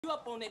you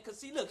up on that, because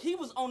see, look, he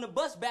was on the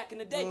bus back in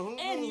the day,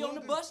 and he on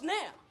the bus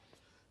now.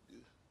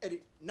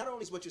 Eddie, not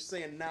only is what you're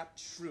saying not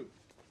true,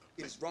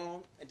 it is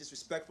wrong and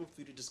disrespectful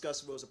for you to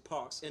discuss Rosa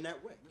Parks in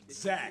that way.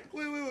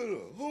 Exactly. Wait.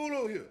 Hold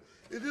on here.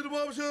 Is this the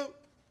barbershop?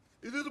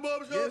 Is this the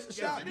barbershop? Yes,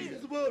 it is.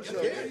 It's the barbershop.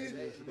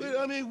 Yes.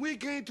 I mean, we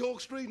can't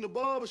talk straight in the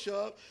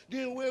barbershop.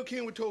 Then where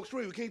can we talk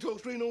straight? We can't talk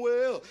straight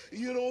nowhere else.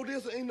 You know,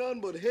 this ain't nothing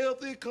but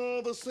healthy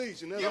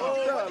conversation. That's all.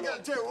 You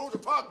gotta tell Rosa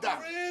Parks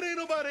down. It ain't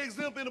nobody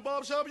exempt in the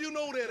barbershop. You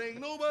know that. Ain't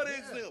nobody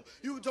exempt.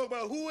 You can talk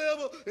about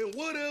whoever and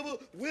whatever,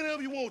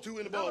 whenever you want to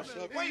in the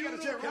barbershop. Why you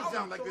gotta tear Rosa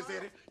down like this,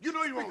 Eddie? You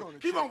know you're wrong.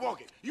 Keep on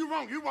walking. You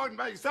wrong. You walking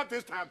by yourself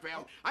this time,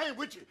 pal. I ain't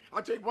with you.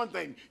 I'll tell you one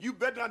thing. You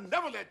better not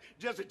never let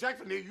Jesse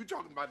Jackson hear you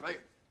talking about that.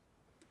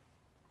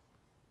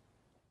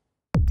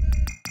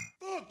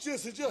 Fuck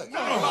Jesse Jackson.